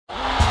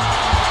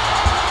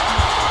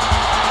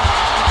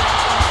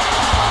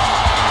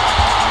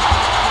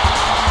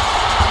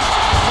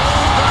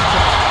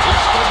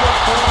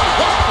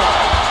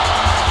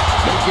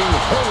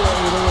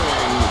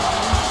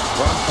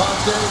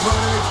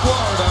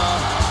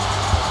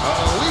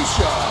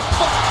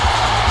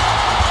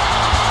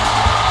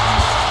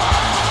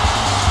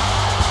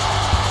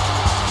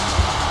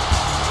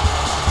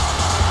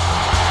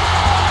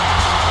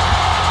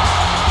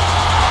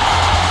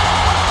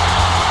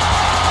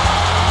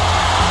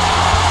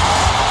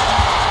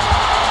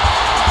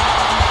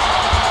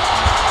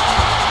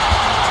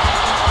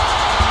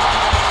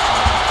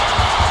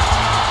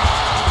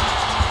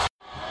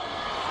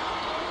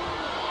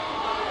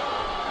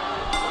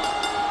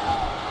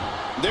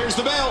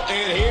Well,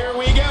 and here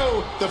we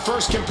go. The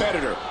first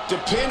competitor to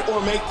pin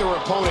or make their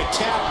opponent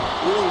tap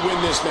will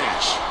win this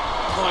match.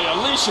 Boy,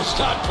 Alicia's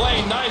not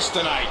playing nice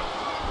tonight.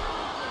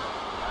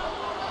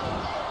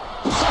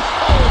 Filled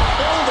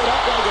it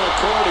up like an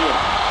accordion.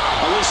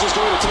 Alicia's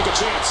going to take a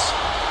chance.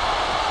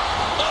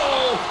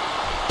 Oh,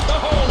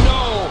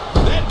 no.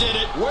 That did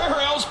it. Where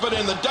else but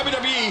in the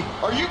WWE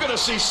are you going to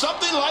see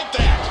something like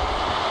that?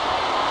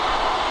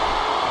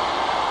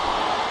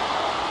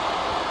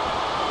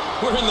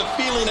 We're in the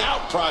feeling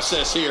out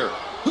process here.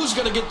 Who's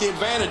going to get the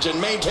advantage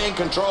and maintain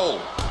control?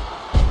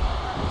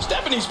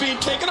 Stephanie's being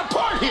taken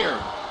apart here.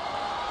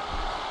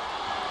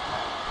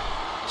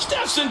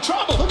 Steph's in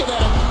trouble. Look at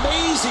that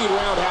amazing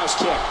roundhouse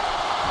kick.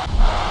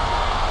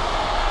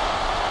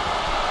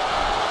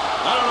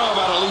 I don't know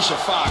about Alicia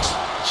Fox.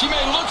 She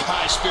may look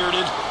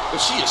high-spirited, but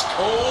she is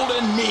cold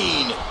and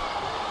mean.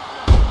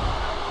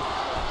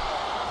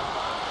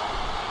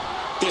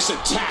 This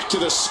attack to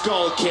the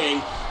Skull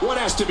King. One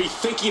has to be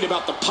thinking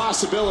about the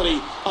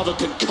possibility of a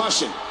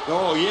concussion.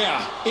 Oh,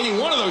 yeah. Any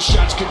one of those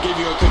shots could give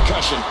you a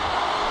concussion.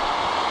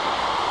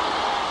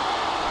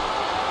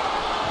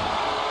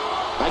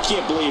 I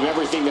can't believe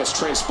everything that's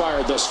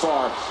transpired thus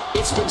far.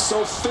 It's been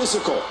so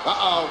physical.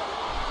 Uh-oh.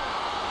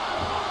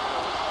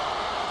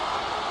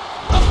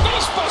 A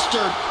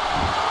facebuster.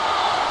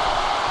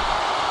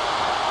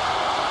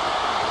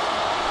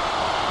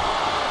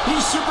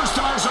 These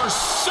superstars are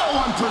so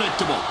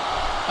unpredictable.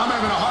 I'm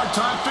having a hard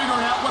time figuring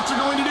out what they're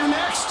going to do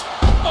next.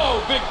 Oh,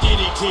 big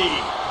DDT.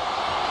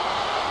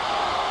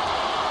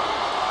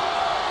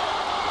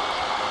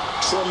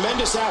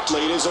 Tremendous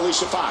athlete is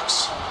Alicia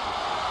Fox.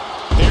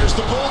 There's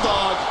the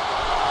Bulldog.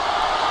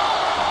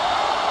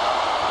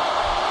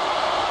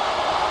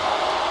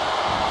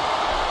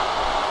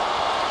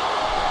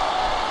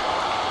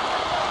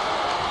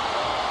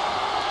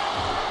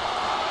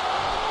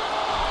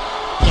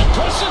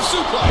 Impressive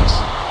suplex.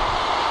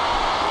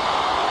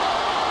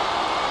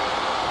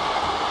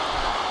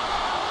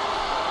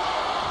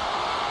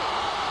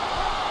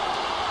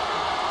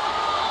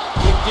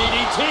 Big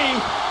DDT.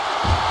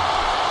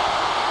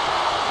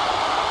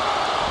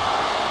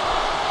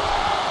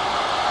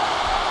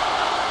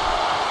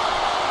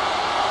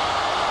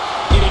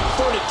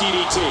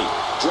 DDT,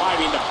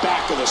 driving the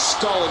back of the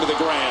skull into the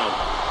ground.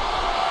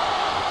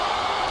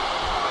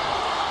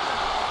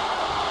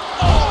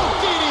 Oh,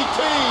 DDT!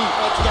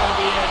 That's got to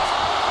be it.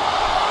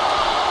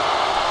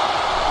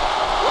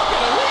 Look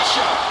at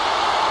Alicia.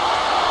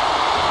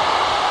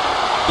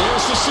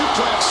 There's the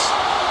suplex.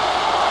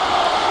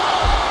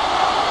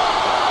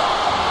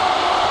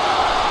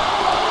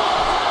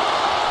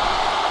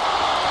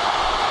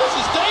 This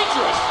is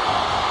dangerous.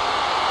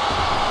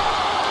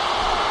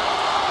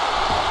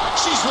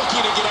 She's looking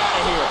to get out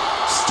of here.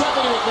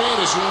 Stephanie McMahon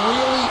is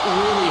really,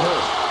 really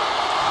hurt.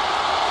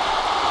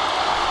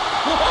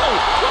 Whoa,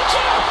 watch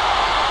out!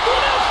 The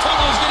announce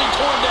table is getting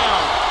torn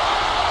down.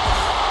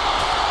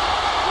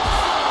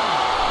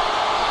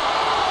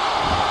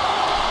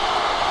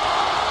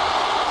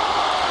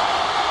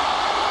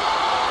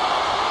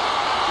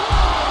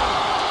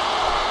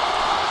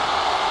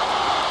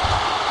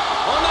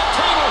 On that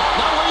table,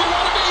 not where you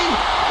want to be.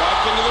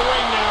 Back into the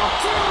ring now.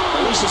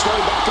 Alicia's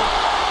going back up.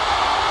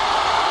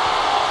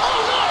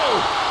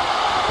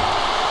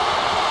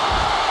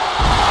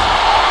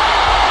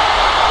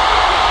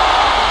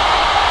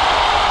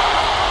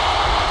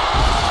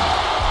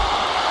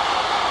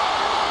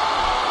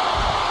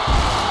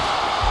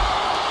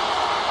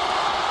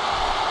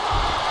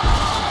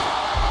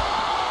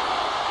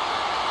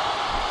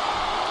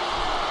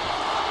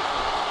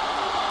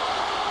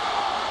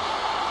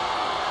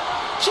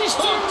 She's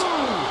hooked.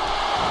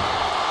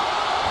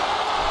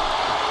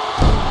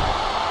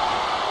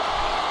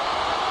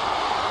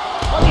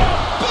 Look out,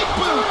 big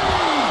boot.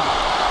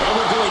 And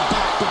we're going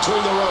back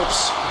between the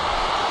ropes.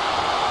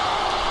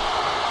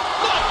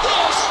 Not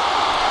this.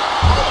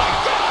 Oh my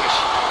gosh.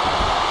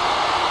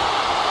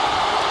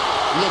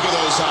 Look at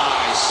those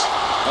eyes.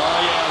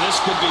 Oh yeah,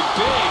 this could be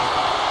big.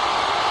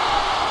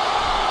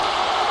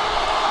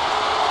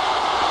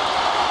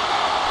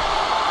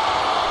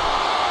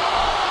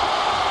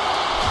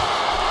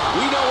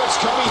 We know what's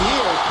coming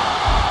here.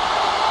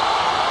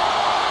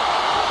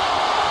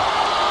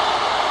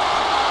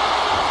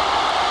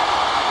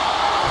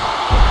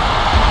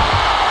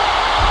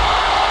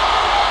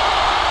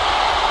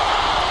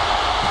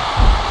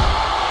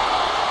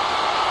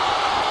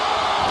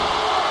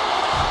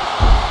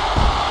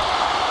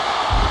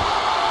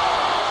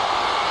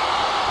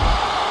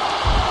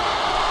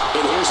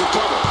 And here's a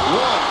cover.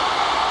 1,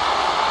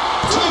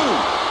 2,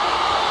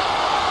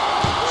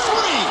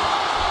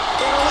 3.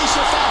 And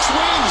Alicia Fox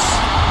wins.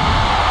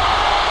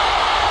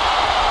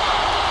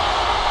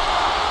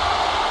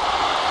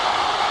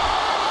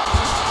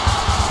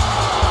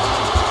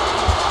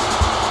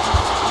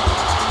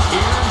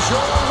 Here's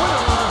your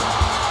winner,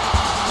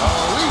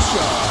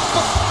 Alicia.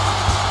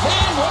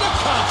 Man, what a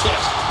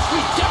contest. We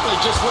definitely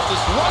just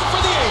witnessed one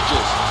for the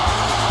ages.